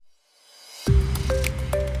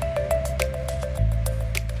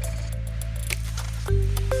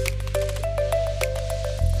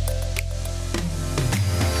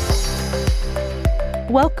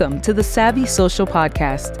Welcome to the Savvy Social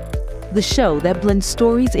Podcast, the show that blends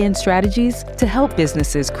stories and strategies to help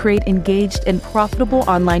businesses create engaged and profitable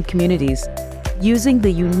online communities using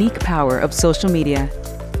the unique power of social media.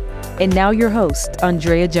 And now your host,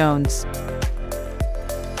 Andrea Jones.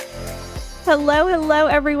 Hello,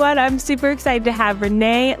 everyone. I'm super excited to have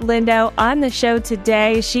Renée Lindo on the show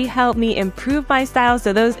today. She helped me improve my style.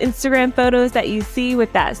 So those Instagram photos that you see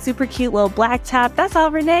with that super cute little black top, that's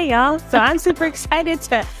all Renée, y'all. So I'm super excited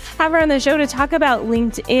to have her on the show to talk about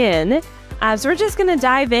LinkedIn. So we're just going to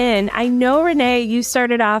dive in. I know, Renée, you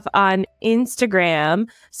started off on Instagram.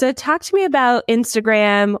 So talk to me about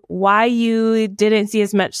Instagram, why you didn't see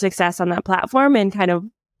as much success on that platform, and kind of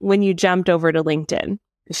when you jumped over to LinkedIn.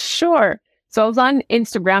 Sure. So I was on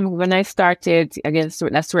Instagram when I started. Again, so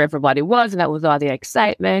that's where everybody was, and that was all the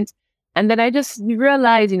excitement. And then I just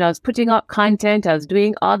realized, I was putting up content. I was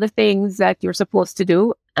doing all the things that you're supposed to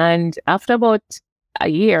do. And after about a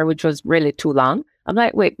year, which was really too long, I'm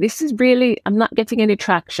like, wait, this is really, I'm not getting any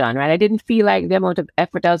traction, right? I didn't feel like the amount of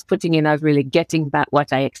effort I was putting in, I was really getting back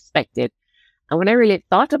what I expected. And when I really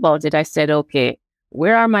thought about it, I said, okay,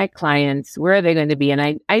 where are my clients? Where are they going to be?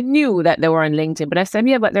 And I knew that they were on LinkedIn, but I said,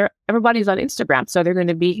 yeah, but everybody's on Instagram, so they're going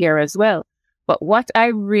to be here as well. But when I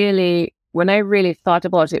really thought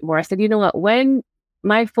about it more, I said, you know what? When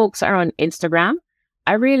my folks are on Instagram,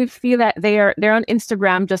 I really feel that they're on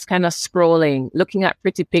Instagram just kind of scrolling, looking at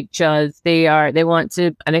pretty pictures. They want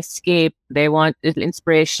an escape. They want a little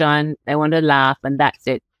inspiration. They want to laugh, and that's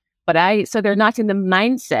it. So they're not in the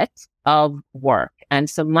mindset of work. And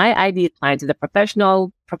so my ideal client is a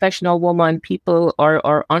professional woman, people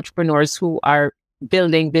or entrepreneurs who are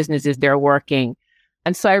building businesses, they're working.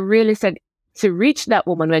 And so I really said, to reach that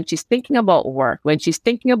woman when she's thinking about work, when she's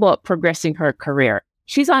thinking about progressing her career,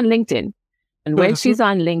 she's on LinkedIn. And when she's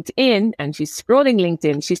on LinkedIn and she's scrolling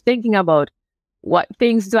LinkedIn, she's thinking about, what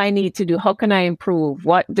things do I need to do? How can I improve?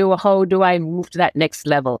 How do I move to that next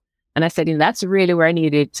level? And I said, that's really where I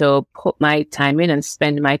needed to put my time in and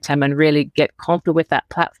spend my time and really get comfortable with that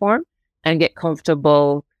platform and get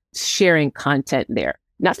comfortable sharing content there.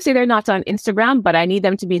 Not to say they're not on Instagram, but I need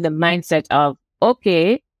them to be in the mindset of,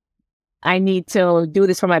 okay, I need to do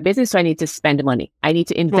this for my business, so I need to spend money. I need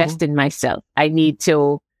to invest in myself. I need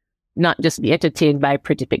to not just be entertained by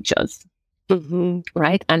pretty pictures.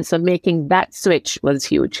 Right? And so making that switch was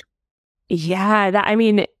huge. Yeah,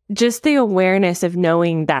 just the awareness of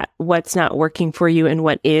knowing that what's not working for you and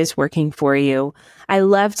what is working for you. I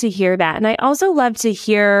love to hear that. And I also love to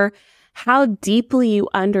hear how deeply you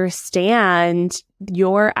understand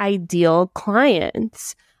your ideal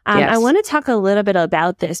clients. Yes. I want to talk a little bit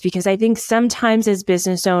about this because I think sometimes as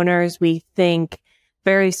business owners, we think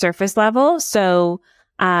very surface level. So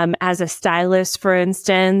as a stylist, for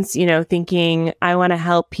instance, thinking I want to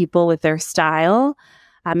help people with their style.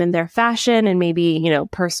 In their fashion and maybe,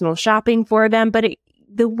 personal shopping for them. But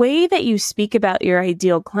the way that you speak about your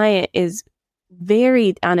ideal client is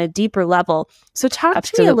varied on a deeper level. So talk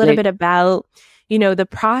to me a little bit about, the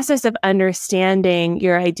process of understanding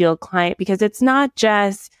your ideal client, because it's not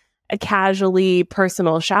just a casually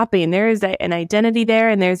personal shopping. There is an identity there,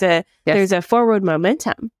 and there's a forward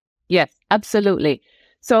momentum. Yes, absolutely.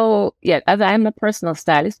 So, as I am a personal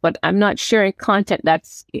stylist, but I'm not sharing content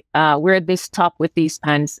that's wear this top with these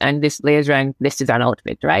pants and this blazer and this is an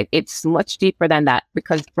outfit, right? It's much deeper than that,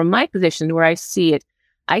 because from my position where I see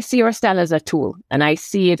our style as a tool, and I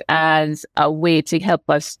see it as a way to help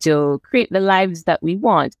us to create the lives that we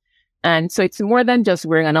want. And so it's more than just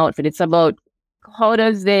wearing an outfit. It's about, how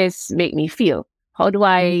does this make me feel? How do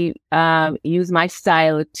I use my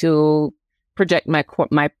style to project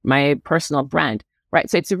my personal brand? Right.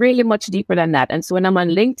 So it's really much deeper than that. And so when I'm on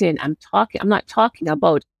LinkedIn, I'm not talking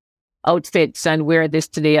about outfits and wear this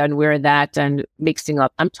today and wear that and mixing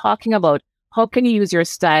up. I'm talking about, how can you use your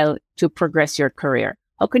style to progress your career?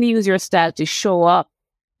 How can you use your style to show up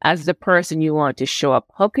as the person you want to show up?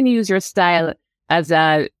 How can you use your style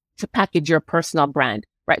to package your personal brand?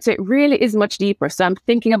 Right. So it really is much deeper. So I'm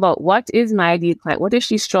thinking about, what is my ideal client? What is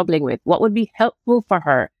she struggling with? What would be helpful for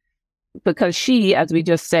her? Because she, as we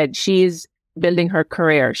just said, she's building her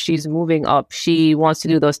career. She's moving up. She wants to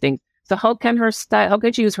do those things. So how can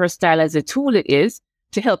she use her style as a tool it is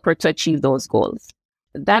to help her to achieve those goals?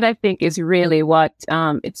 That, I think, is really what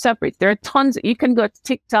it separates. There are tons. You can go to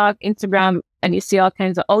TikTok, Instagram, and you see all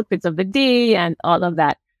kinds of outfits of the day and all of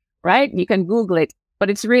that, right? You can Google it, but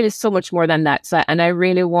it's really so much more than that. So, and I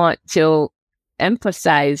really want to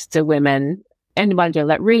emphasize to women, anybody,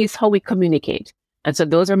 that really is how we communicate. And so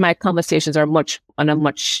those are my conversations, are on a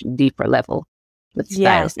much deeper level. with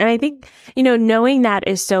style. Yes. And I think, knowing that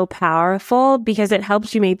is so powerful because it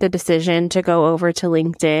helps you make the decision to go over to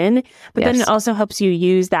LinkedIn, but then it also helps you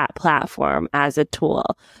use that platform as a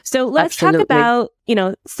tool. So let's talk about,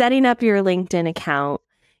 setting up your LinkedIn account.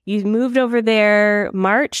 You moved over there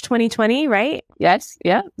March 2020, right? Yes.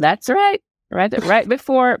 Yeah, that's right. Right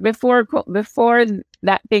before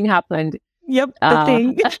that thing happened. Yep. The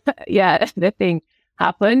thing. Yeah, the thing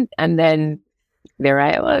happened. And then there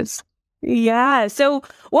I was. Yeah. So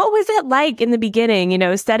what was it like in the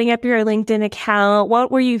beginning, setting up your LinkedIn account?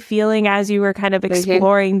 What were you feeling as you were kind of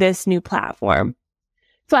exploring this new platform?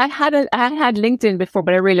 So I had LinkedIn before,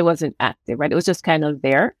 but I really wasn't active, right? It was just kind of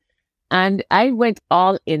there. And I went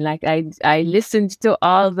all in. Like I listened to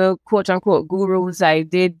all the quote unquote gurus. I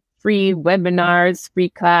did free webinars, free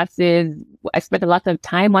classes. I spent a lot of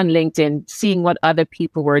time on LinkedIn seeing what other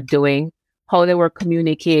people were doing, how they were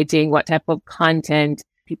communicating, what type of content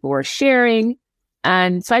people were sharing.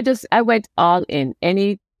 And so I went all in.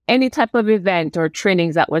 Any type of event or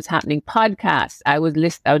trainings that was happening, podcasts, I would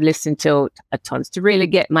listen to a tons to really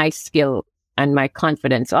get my skill and my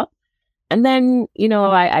confidence up. And then,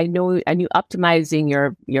 I knew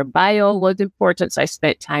optimizing your bio was important. So I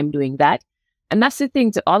spent time doing that. And that's the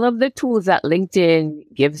thing, to all of the tools that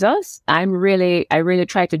LinkedIn gives us, I really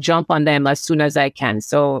try to jump on them as soon as I can.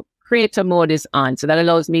 So creator mode is on. So that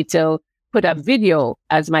allows me to put a video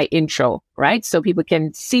as my intro, right? So people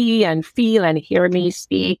can see and feel and hear me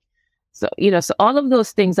speak. So, so all of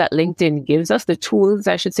those things that LinkedIn gives us, the tools,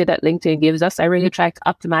 I should say, that LinkedIn gives us, I really try to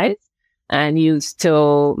optimize and use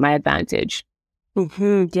to my advantage.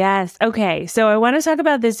 Mm-hmm. Yes. Okay. So I want to talk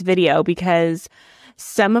about this video because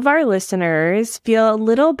some of our listeners feel a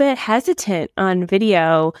little bit hesitant on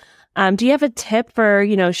video. Do you have a tip for,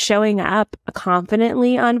 showing up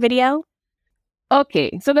confidently on video?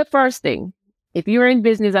 Okay. So the first thing, if you're in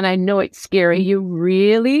business, and I know it's scary, you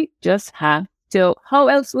really just have to, how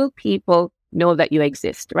else will people know that you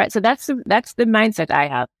exist, right? So that's the mindset I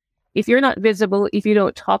have. If you're not visible, if you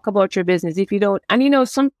don't talk about your business, if you don't, and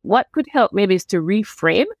what could help maybe is to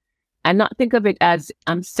reframe and not think of it as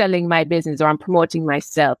I'm selling my business or I'm promoting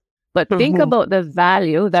myself, but think about the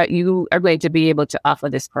value that you are going to be able to offer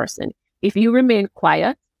this person. If you remain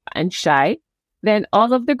quiet and shy, then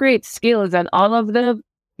all of the great skills and all of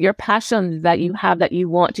your passions that you have that you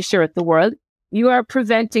want to share with the world, you are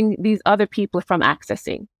preventing these other people from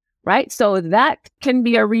accessing, right? So that can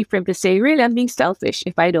be a reframe to say, really, I'm being selfish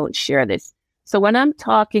if I don't share this. So when I'm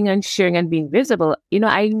talking and sharing and being visible,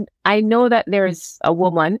 I know that there's a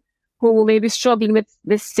woman who may be struggling with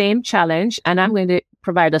this same challenge, and I'm going to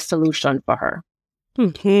provide a solution for her.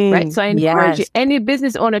 Right. So I encourage any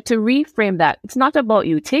business owner to reframe that. It's not about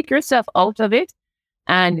you. Take yourself out of it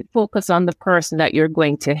and focus on the person that you're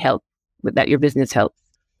going to help, that your business helps.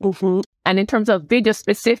 And in terms of video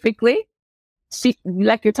specifically, see,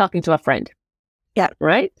 like you're talking to a friend. Yeah.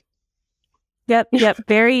 Right. Yep.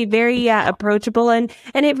 Very, very approachable. And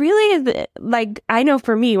it really is, like, I know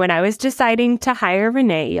for me, when I was deciding to hire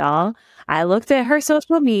Renee, y'all, I looked at her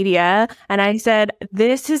social media and I said,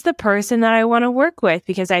 this is the person that I want to work with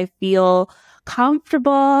because I feel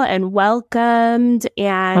comfortable and welcomed.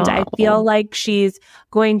 And I feel like she's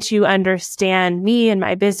going to understand me and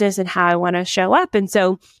my business and how I want to show up. And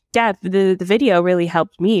so, yeah, the video really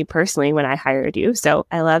helped me personally when I hired you. So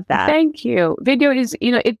I love that. Thank you. Video is,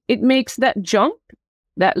 it makes that jump,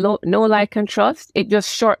 that know, like, and trust. It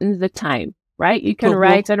just shortens the time, right? You can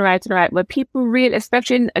write and write and write, but people really,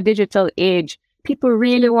 especially in a digital age, people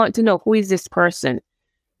really want to know, who is this person?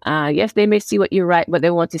 Yes, they may see what you write, but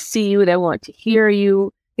they want to see you. They want to hear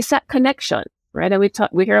you. It's that connection, right? And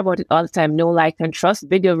we hear about it all the time. Know, like, and trust.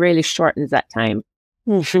 Video really shortens that time.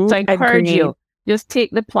 So I encourage you, just take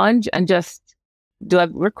the plunge and just do a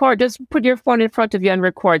record. Just put your phone in front of you and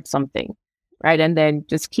record something, right? And then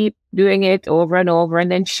just keep doing it over and over,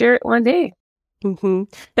 and then share it one day.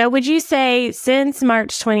 Now, would you say since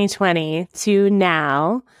March 2020 to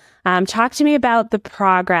now, talk to me about the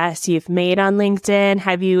progress you've made on LinkedIn.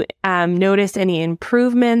 Have you noticed any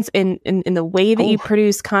improvements in the way that you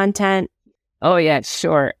produce content? Oh, yeah,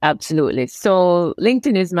 sure. Absolutely. So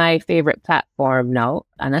LinkedIn is my favorite platform now,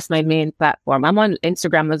 and that's my main platform. I'm on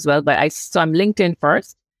Instagram as well, but I'm LinkedIn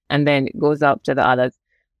first, and then it goes up to the others.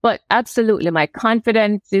 But absolutely, my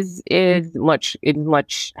confidence is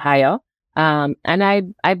much higher. And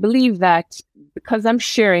I believe that because I'm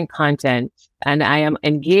sharing content and I am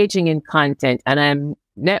engaging in content and I'm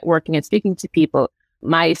networking and speaking to people,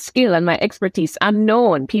 my skill and my expertise, I'm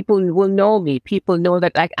known. People will know me. People know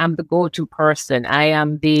that, like, I'm the go-to person. I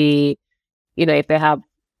am the, if they have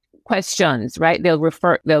questions, right, they'll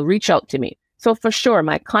reach out to me. So for sure,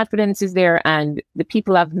 my confidence is there, and the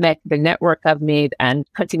people I've met, the network I've made and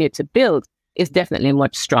continue to build is definitely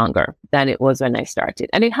much stronger than it was when I started.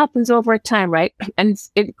 And it happens over time, right? And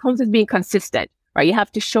it comes with being consistent, right? You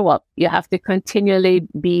have to show up. You have to continually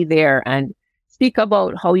be there and speak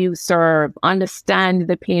about how you serve, understand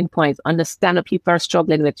the pain points, understand what people are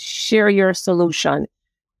struggling with, share your solution.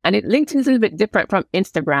 And LinkedIn is a little bit different from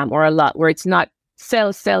Instagram, or a lot where it's not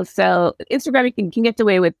sell, sell, sell. Instagram, you can get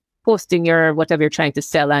away with posting your whatever you're trying to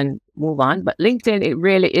sell and move on. But LinkedIn, it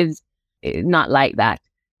really is not like that.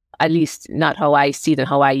 At least not how I see it and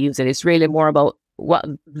how I use it. It's really more about what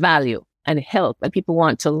value and help, and people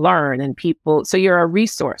want to learn, and people, so you're a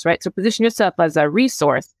resource, right? So position yourself as a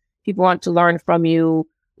resource. People want to learn from you.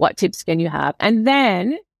 What tips can you have? And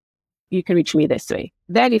then you can reach me this way.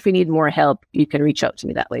 Then if you need more help, you can reach out to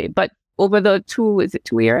me that way. But over the 2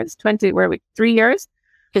 years, 3 years,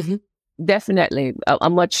 definitely a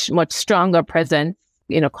much, much stronger presence.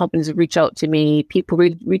 Companies reach out to me. People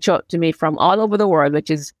reach out to me from all over the world,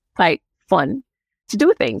 which is quite fun to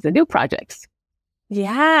do things and do projects.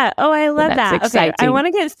 Yeah. Oh, I love that. Exciting. Okay. I want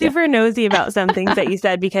to get super nosy about some things that you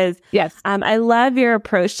said, because yes, I love your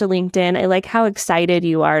approach to LinkedIn. I like how excited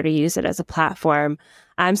you are to use it as a platform.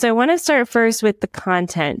 So I want to start first with the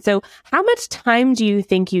content. So how much time do you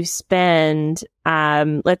think you spend,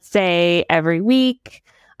 let's say every week,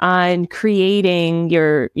 on creating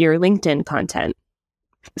your LinkedIn content?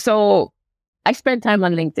 So I spend time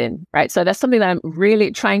on LinkedIn, right? So that's something that I'm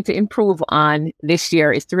really trying to improve on this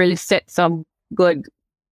year, is to really set some good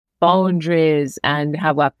boundaries and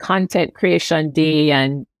have a content creation day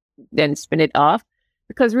and then spin it off.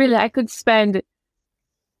 Because really, I could spend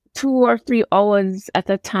 2 or 3 hours at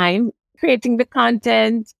a time creating the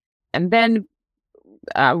content, and then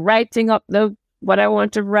writing up what I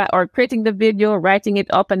want to write, or creating the video, writing it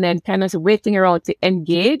up, and then kind of waiting around to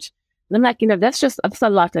engage. And I'm like, that's a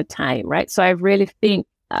lot of time, right? So I really think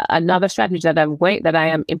another strategy that I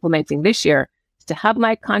am implementing this year is to have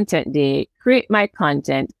my content day, create my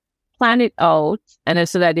content, plan it out, and then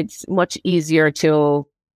so that it's much easier to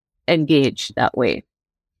engage that way.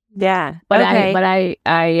 Yeah. But okay.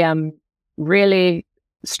 I am really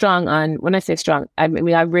strong on, when I say strong, I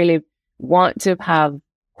mean, I really want to have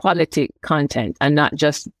quality content and not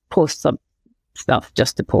just post some stuff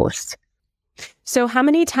just to post. So how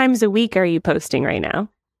many times a week are you posting right now?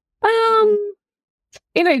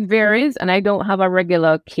 It varies, and I don't have a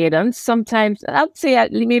regular cadence. Sometimes I'd say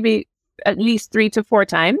maybe at least 3 to 4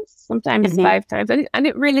 times, sometimes 5 times. And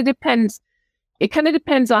it really depends. It kind of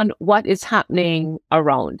depends on what is happening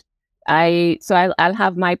around. I'll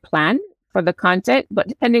have my plan for the content, but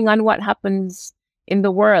depending on what happens in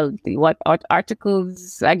the world, what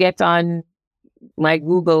articles I get on my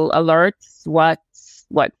Google alerts, what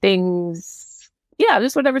things,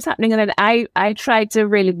 just whatever's happening. And then I try to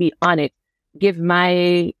really be on it, give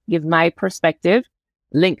my perspective,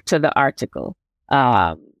 link to the article,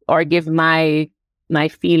 or give my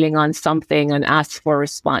feeling on something and ask for a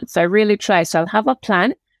response. So I really try. So I'll have a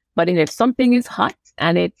plan, but if something is hot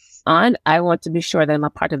and it's on, I want to be sure that I'm a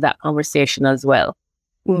part of that conversation as well.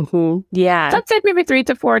 Yeah. So I'd say maybe 3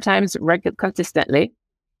 to 4 times consistently.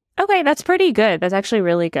 Okay, that's pretty good. That's actually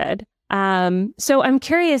really good. So I'm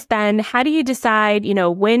curious then, how do you decide,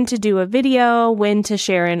 when to do a video, when to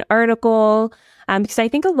share an article? Because I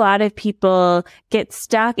think a lot of people get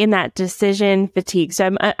stuck in that decision fatigue.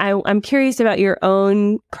 So I'm curious about your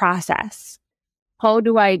own process. How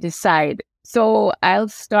do I decide? So I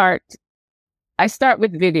start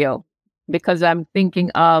with video, because I'm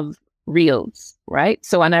thinking of reels, right?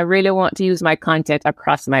 So, and I really want to use my content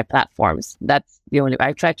across my platforms. That's the only,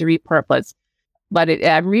 I try to repurpose, but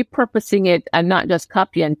I'm repurposing it and not just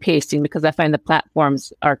copy and pasting, because I find the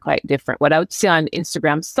platforms are quite different. What I would see on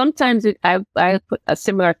Instagram, sometimes I put a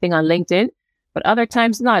similar thing on LinkedIn, but other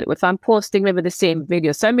times not. If I'm posting maybe the same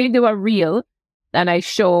video. So I may do a reel and I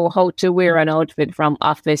show how to wear an outfit from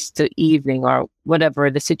office to evening or whatever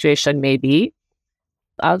the situation may be.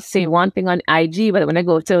 I'll say one thing on IG, but when I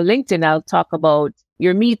go to LinkedIn, I'll talk about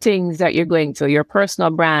your meetings that you're going to, your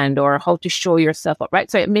personal brand, or how to show yourself up,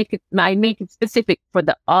 right? So I make it specific for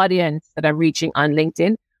the audience that I'm reaching on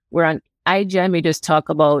LinkedIn, where on IG, I may just talk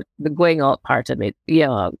about the going out part of it,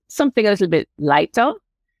 something a little bit lighter,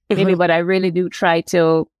 maybe, but I really do try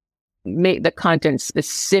to make the content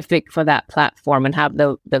specific for that platform and have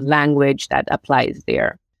the language that applies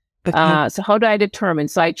there. So how do I determine?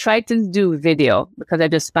 So I try to do video, because I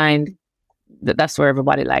just find that that's where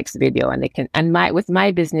everybody likes video, and they can. And with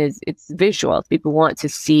my business, it's visual. People want to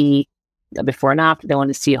see the before and after. They want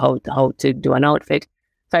to see how to do an outfit.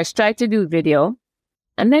 So I try to do video.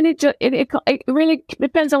 And then it really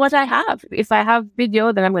depends on what I have. If I have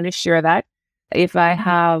video, then I'm going to share that. If I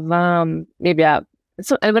have and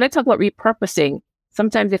when I talk about repurposing,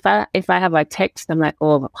 sometimes if I have a text, I'm like,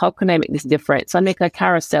 oh, how can I make this different? So I make a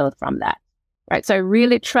carousel from that, right? So I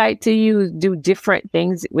really try to do different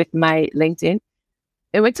things with my LinkedIn.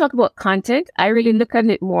 And when we talk about content, I really look at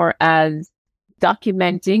it more as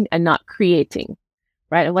documenting and not creating,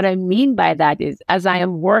 right? And what I mean by that is, as I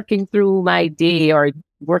am working through my day or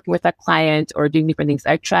working with a client or doing different things,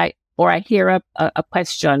 I try, or I hear a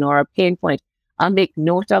question or a pain point, I'll make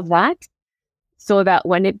note of that so that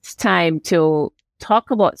when it's time to talk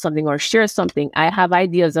about something or share something, I have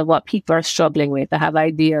ideas of what people are struggling with. I have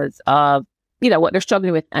ideas of, what they're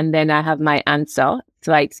struggling with, and then I have my answer.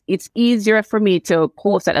 So it's easier for me to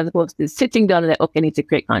post that as opposed to sitting down and like, okay, I need to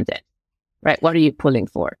create content, right? What are you pulling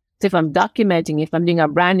for? So if I'm documenting, if I'm doing a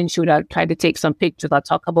branding shoot, I'll try to take some pictures. I'll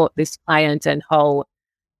talk about this client and how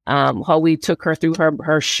we took her through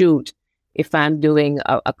her shoot. If I'm doing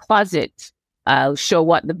a closet, I'll show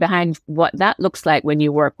what that looks like when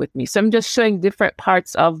you work with me. So I'm just showing different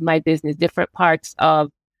parts of my business, different parts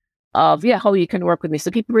of how you can work with me.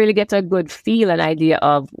 So people really get a good feel and idea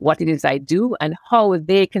of what it is I do and how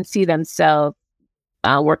they can see themselves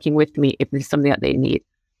working with me if it's something that they need.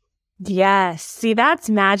 Yes. See, that's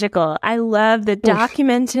magical. I love the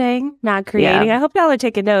documenting, not creating. Yeah. I hope y'all are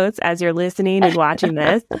taking notes as you're listening and watching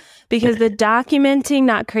this, because the documenting,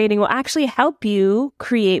 not creating will actually help you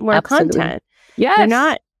create more content. Yes. You're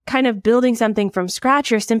not kind of building something from scratch.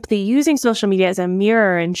 You're simply using social media as a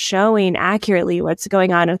mirror and showing accurately what's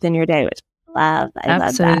going on within your day, which I love. I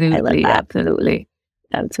love that.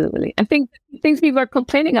 Absolutely. I think things people are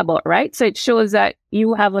complaining about, right? So it shows that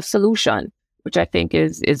you have a solution, which I think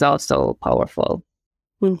is also powerful.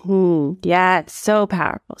 Mm-hmm. Yeah, it's so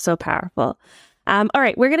powerful. So powerful. All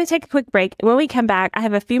right, we're going to take a quick break. When we come back, I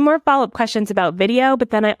have a few more follow-up questions about video, but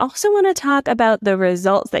then I also want to talk about the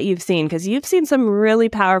results that you've seen, because you've seen some really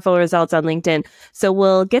powerful results on LinkedIn. So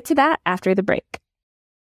we'll get to that after the break.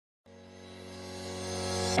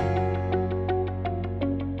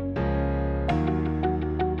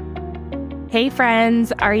 Hey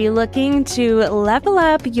friends, are you looking to level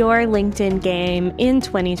up your LinkedIn game in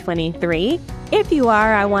 2023? If you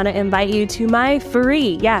are, I want to invite you to my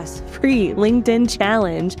free LinkedIn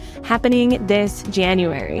challenge happening this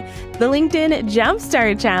January. The LinkedIn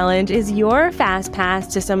Jumpstart Challenge is your fast pass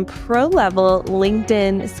to some pro-level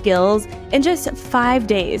LinkedIn skills. In just 5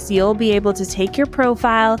 days, you'll be able to take your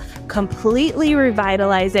profile, completely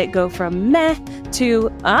revitalize it, go from meh to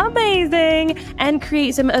amazing, and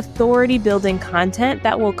create some authority-building content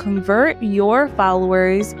that will convert your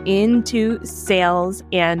followers into sales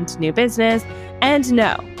and new business. And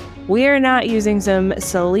no, we're not using some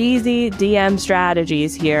sleazy DM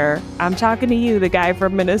strategies here. I'm talking to you, the guy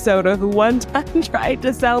from Minnesota who one time tried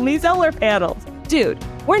to sell me solar panels. Dude,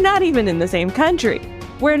 we're not even in the same country.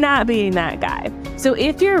 We're not being that guy. So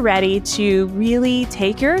if you're ready to really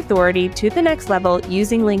take your authority to the next level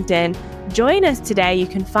using LinkedIn, join us today. You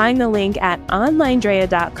can find the link at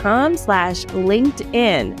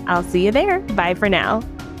onlinedrea.com/LinkedIn. I'll see you there. Bye for now.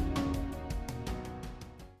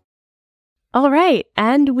 All right,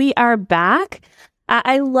 and we are back.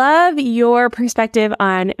 I love your perspective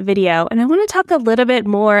on video, and I want to talk a little bit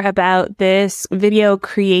more about this video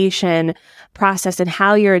creation process and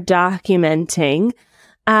how you're documenting.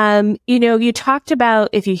 You talked about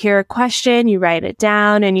if you hear a question, you write it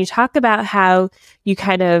down, and you talk about how you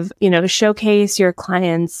kind of, showcase your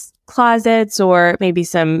clients' closets or maybe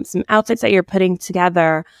some outfits that you're putting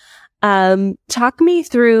together. Talk me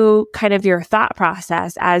through kind of your thought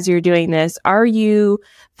process as you're doing this. Are you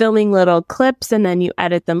filming little clips and then you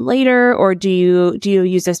edit them later, or do you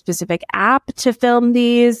use a specific app to film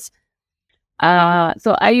these?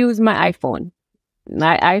 So I use my iPhone.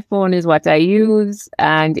 My iPhone is what I use.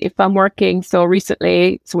 And if I'm working, so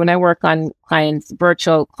when I work on clients'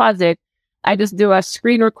 virtual closet, I just do a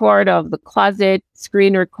screen record of the closet,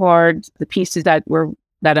 screen record the pieces that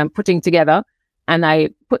I'm putting together. And I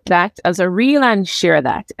put that as a reel and share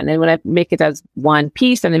that. And then when I make it as one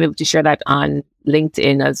piece, and I'm able to share that on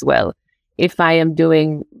LinkedIn as well. If I am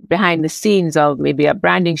doing behind the scenes of maybe a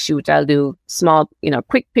branding shoot, I'll do small,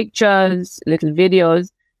 quick pictures, little videos,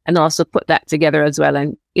 and also put that together as well.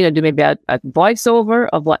 And, do maybe a voiceover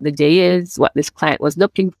of what the day is, what this client was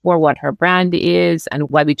looking for, what her brand is, and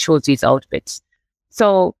why we chose these outfits.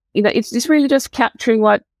 So, it's just really just capturing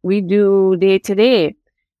what we do day to day.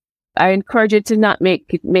 I encourage you to not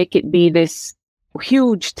make it be this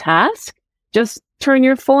huge task. Just turn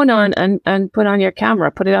your phone on and put on your camera,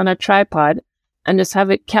 put it on a tripod, and just have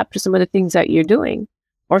it capture some of the things that you're doing.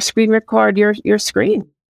 or screen record your screen.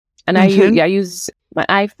 And I use my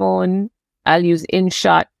iPhone. I'll use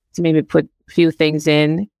InShot to maybe put a few things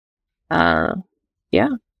in. And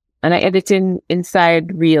I edit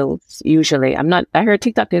inside Reels usually. I heard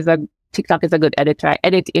TikTok is a good editor. I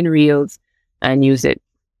edit in Reels and use it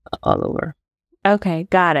all over. Okay,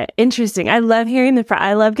 got it. Interesting. I love hearing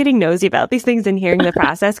I love getting nosy about these things and hearing the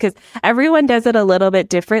process, because everyone does it a little bit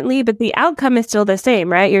differently, but the outcome is still the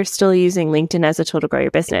same, right? You're still using LinkedIn as a tool to grow your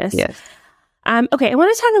business. Yes. Okay, I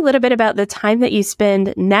want to talk a little bit about the time that you spend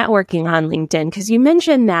networking on LinkedIn, because you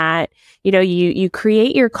mentioned that, you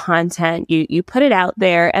create your content, you put it out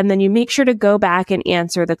there, and then you make sure to go back and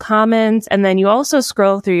answer the comments. And then you also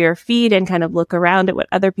scroll through your feed and kind of look around at what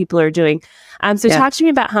other people are doing. Talk to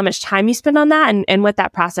me about how much time you spend on that and what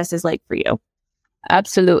that process is like for you.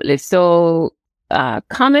 Absolutely. So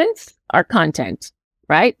comments are content,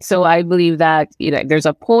 right? So I believe that there's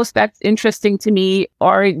a post that's interesting to me,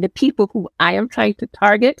 or the people who I am trying to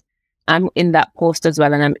target, I'm in that post as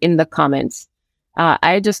well, and I'm in the comments.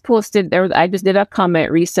 I just did a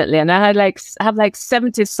comment recently, and I have like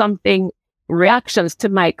 70 something reactions to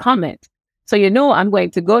my comment. So I'm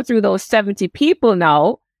going to go through those 70 people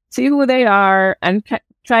now, see who they are, and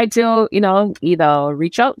try to either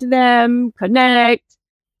reach out to them, connect,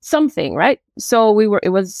 something, right? So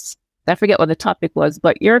I forget what the topic was,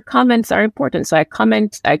 but your comments are important. So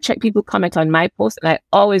I check people comment on my post, and I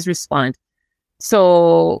always respond.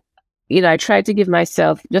 So, I try to give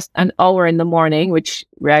myself just an hour in the morning,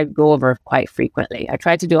 where I go over quite frequently. I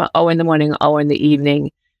try to do an hour in the morning, an hour in the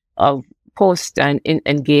evening of post and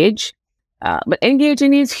engage. But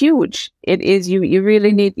engaging is huge. It is, you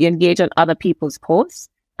really need to engage on other people's posts.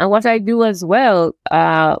 And what I do as well,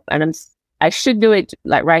 I should do it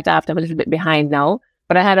like right after. I'm a little bit behind now.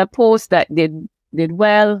 But I had a post that did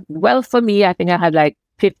well for me. I think I had like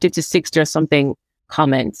 50 to 60 or something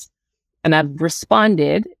comments, and I've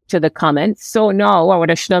responded to the comments. So now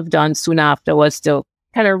what I should have done soon after was to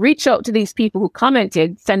kind of reach out to these people who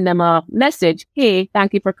commented, send them a message. Hey,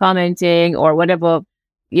 thank you for commenting, or whatever.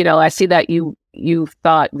 I see that you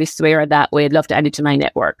thought this way or that way. I'd love to add it to my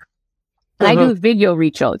network. I do video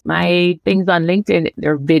reach out. My things on LinkedIn,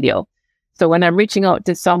 they're video. So when I'm reaching out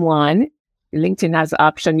to someone, LinkedIn has the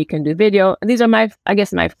option you can do video. And these are my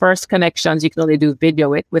first connections you can only do video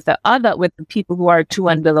with. With the people who are 2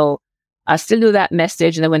 and below, I still do that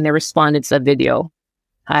message. And then when they respond, it's a video.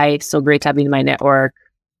 Hi, so great having you in my network.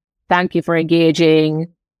 Thank you for engaging,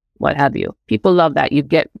 what have you. People love that.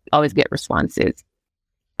 Always get responses.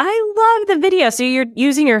 I love the video. So you're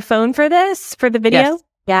using your phone for the video? Yes.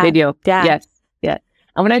 Yeah. Video. Yeah. Yes. Yeah.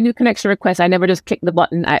 And when I do connection requests, I never just click the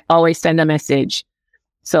button. I always send a message.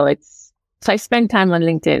 So I spend time on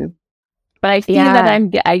LinkedIn, but I feel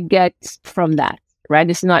that I get from that, right?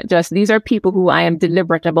 It's not just, these are people who I am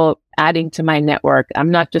deliberate about adding to my network. I'm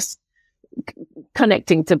not just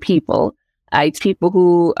connecting to people. It's people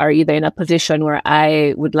who are either in a position where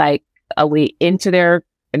I would like a way into their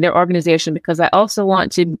organization, because I also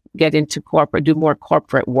want to get into do more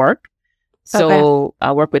corporate work. So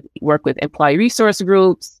I work with employee resource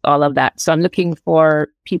groups, all of that. So I'm looking for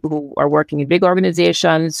people who are working in big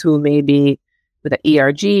organizations, who may be with an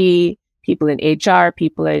ERG, people in HR,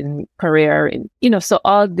 people in career, and so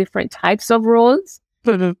all different types of roles,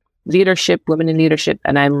 leadership, women in leadership,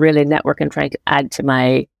 and I'm really networking, trying to add to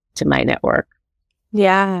my network.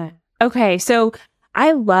 Yeah. Okay. So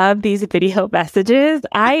I love these video messages.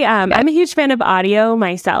 I'm a huge fan of audio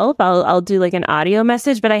myself. I'll do like an audio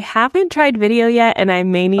message, but I haven't tried video yet, and I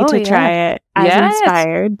may need to try it as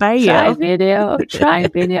inspired by you. Try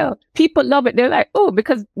video. People love it. They're like,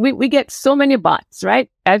 because we get so many bots, right?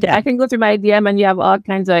 I can go through my DM and you have all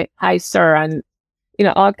kinds of hi sir and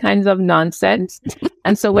all kinds of nonsense.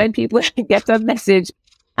 And so when people get a message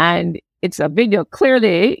and it's a video,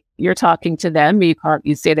 clearly you're talking to them.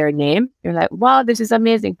 You say their name. You're like, wow, this is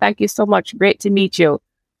amazing. Thank you so much. Great to meet you.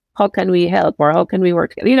 How can we help, or how can we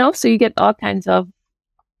work? So you get all kinds of,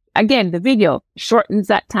 again, the video shortens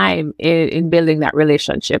that time in building that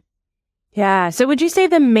relationship. Yeah. So would you say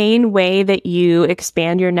the main way that you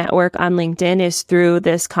expand your network on LinkedIn is through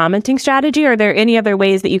this commenting strategy? Or are there any other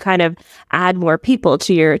ways that you kind of add more people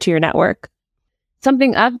to your network?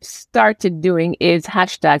 Something I've started doing is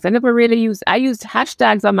hashtags. I used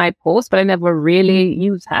hashtags on my posts, but I never really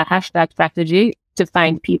used a hashtag strategy to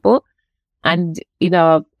find people. And,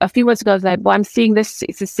 a few months ago, I was like, well, I'm seeing this,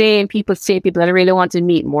 it's the same people, and I really want to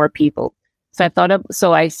meet more people.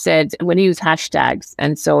 So I said, I'm going to use hashtags.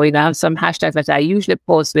 And so, I have some hashtags that I usually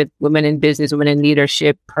post with women in business, women in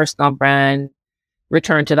leadership, personal brand,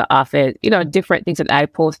 return to the office, different things that I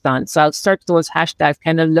post on. So I'll search those hashtags,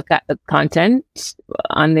 kind of look at the content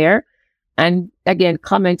on there. And again,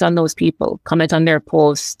 comment on those people, comment on their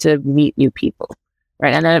posts to meet new people.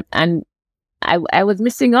 Right. And I was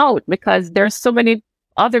missing out because there's so many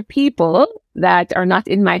other people that are not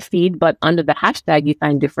in my feed, but under the hashtag, you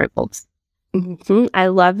find different posts. Mm-hmm. I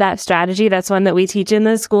love that strategy. That's one that we teach in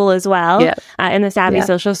the school as well, in the Savvy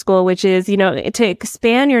Social School, which is, to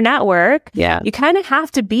expand your network, you kind of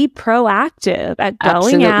have to be proactive at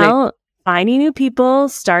going out, finding new people,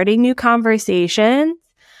 starting new conversations,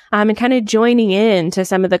 and kind of joining in to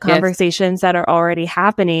some of the conversations that are already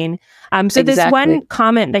happening. So this one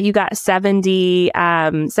comment that you got 70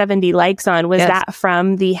 likes on, was that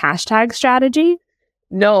from the hashtag strategy?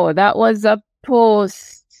 No, that was a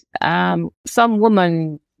post. Some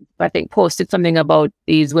woman, I think, posted something about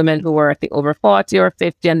these women who were, I think, over 40 or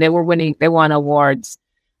 50, and they won awards.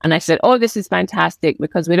 And I said, "Oh, this is fantastic,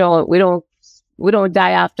 because we don't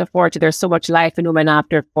die after 40. There's so much life in women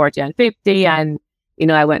after 40 and 50." And,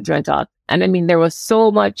 I went through and talked. And I mean, there was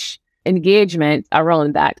so much engagement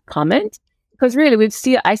around that comment, because really I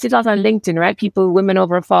see it a lot on LinkedIn, right? Women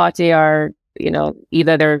over 40 are,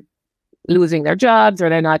 either they're losing their jobs, or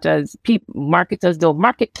they're not as marketers don't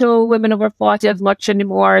market to women over 40 as much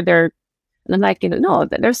anymore. And I'm like, no,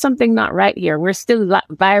 there's something not right here. We're still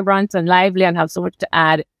vibrant and lively and have so much to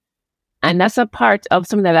add. And that's a part of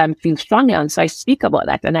something that I feel strongly on. So I speak about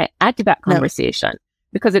that and I add to that conversation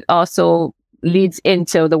because it also leads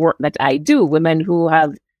into the work that I do. Women who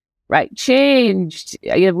have changed,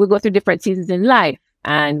 we go through different seasons in life.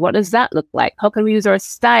 And what does that look like? How can we use our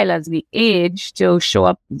style as we age to show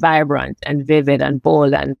up vibrant and vivid and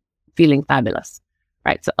bold and feeling fabulous?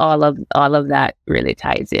 Right. So all of that really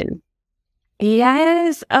ties in.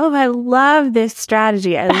 Yes. Oh, I love this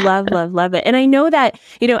strategy. I love it. And I know that,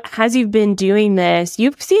 as you've been doing this,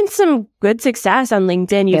 you've seen some good success on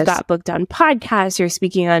LinkedIn. You've got booked on podcasts, you're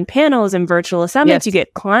speaking on panels and virtual summits, you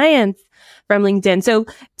get clients from LinkedIn. So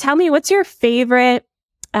tell me, what's your favorite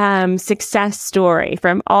success story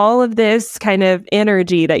from all of this kind of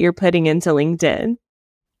energy that you're putting into LinkedIn?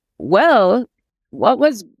 Well, what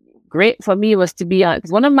was great for me was to be on,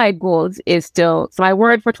 because one of my goals is so my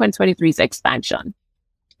word for 2023 is expansion.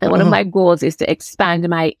 And one of my goals is to expand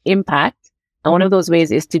my impact. And one of those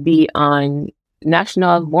ways is to be on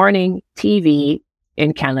national morning TV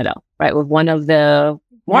in Canada, right? With one of the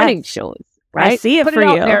morning shows, right? I see it for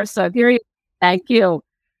you. There. So here, thank you.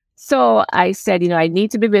 So I said, I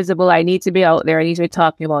need to be visible. I need to be out there. I need to be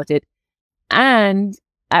talking about it. And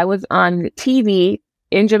I was on TV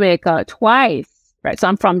in Jamaica twice, right? So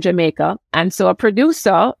I'm from Jamaica. And so a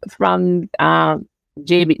producer from the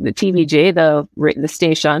TVJ, the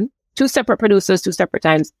station, two separate producers, two separate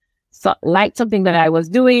times, liked something that I was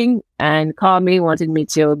doing and called me, wanted me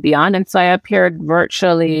to be on. And so I appeared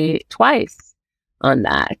virtually twice on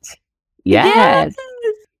that. Yes.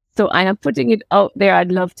 So I am putting it out there.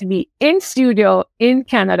 I'd love to be in studio in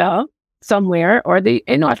Canada somewhere, or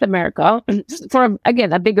in North America, for,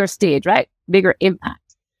 again, a bigger stage, right? Bigger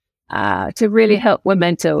impact, to really help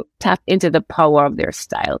women to tap into the power of their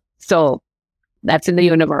style. So that's in the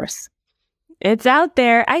universe. It's out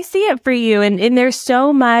there. I see it for you. And there's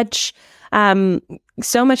so much possibility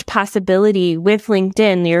with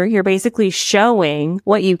LinkedIn. You're basically showing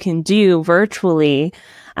what you can do virtually,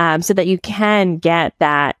 so that you can get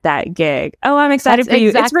that gig. Oh, I'm excited for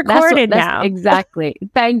you. It's recorded now. Exactly.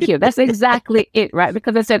 Thank you. That's exactly it, right?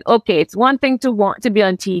 Because I said, okay, it's one thing to want to be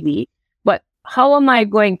on TV, but how am I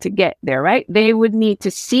going to get there, right? They would need to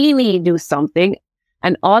see me do something.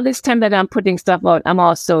 And all this time that I'm putting stuff out, I'm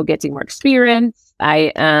also getting more experience.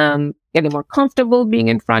 I am getting more comfortable being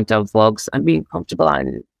in front of folks and being comfortable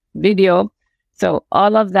on video. So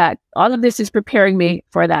all of this is preparing me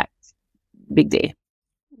for that big day.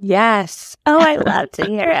 Yes. Oh, I love to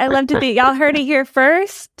hear. I love to be. Y'all heard it here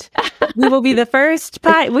first. We will be the first.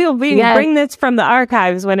 We'll bring this from the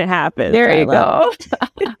archives when it happens. There you go.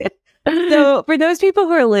 So for those people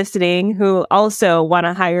who are listening who also want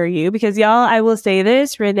to hire you, because y'all, I will say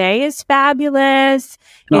this, Renee is fabulous.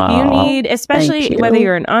 If you need, especially whether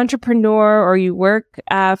you're an entrepreneur or you work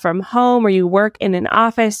from home or you work in an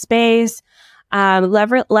office space,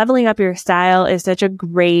 leveling up your style is such a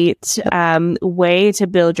great way to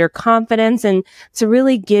build your confidence and to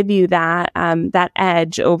really give you that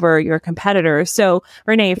edge over your competitors. So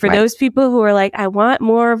Renee, for those people who are like, I want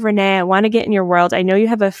more of Renee, I want to get in your world, I know you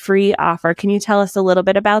have a free offer. Can you tell us a little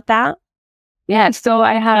bit about that? Yeah, so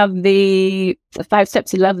I have the 5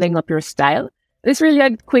 steps to leveling up your style. It's really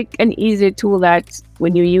a quick and easy tool that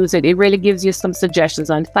when you use it, it really gives you some suggestions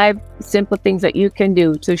on 5 simple things that you can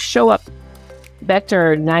do to show up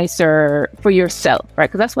better, nicer for yourself, right?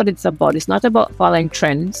 Because that's what it's about. It's not about following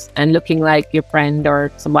trends and looking like your friend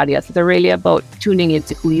or somebody else. It's really about tuning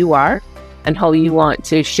into who you are and how you want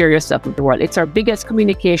to share yourself with the world. It's our biggest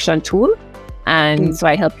communication tool. And so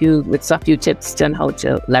I help you with a few tips on how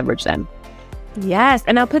to leverage them. Yes.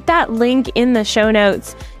 And I'll put that link in the show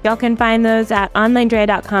notes. Y'all can find those at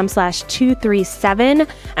onlinedrea.com/237.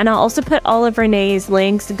 And I'll also put all of Renee's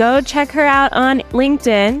links. Go check her out on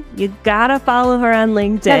LinkedIn. You gotta follow her on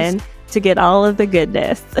LinkedIn to get all of the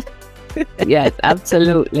goodness. Yes,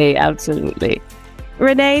 absolutely. Absolutely.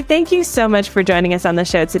 Renee, thank you so much for joining us on the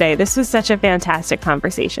show today. This was such a fantastic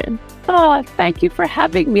conversation. Oh, thank you for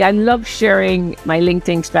having me. I love sharing my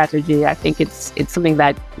LinkedIn strategy. I think it's something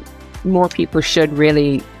that more people should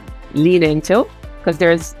really lean into, because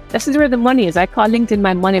this is where the money is. I call LinkedIn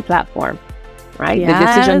my money platform, right? Yes. The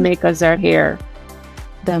decision makers are here.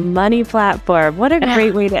 The money platform. What a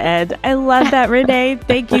great way to end. I love that, Renee.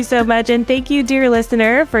 Thank you so much. And thank you, dear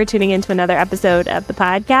listener, for tuning into another episode of the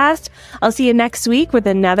podcast. I'll see you next week with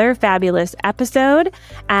another fabulous episode,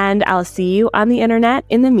 and I'll see you on the internet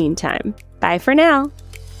in the meantime. Bye for now.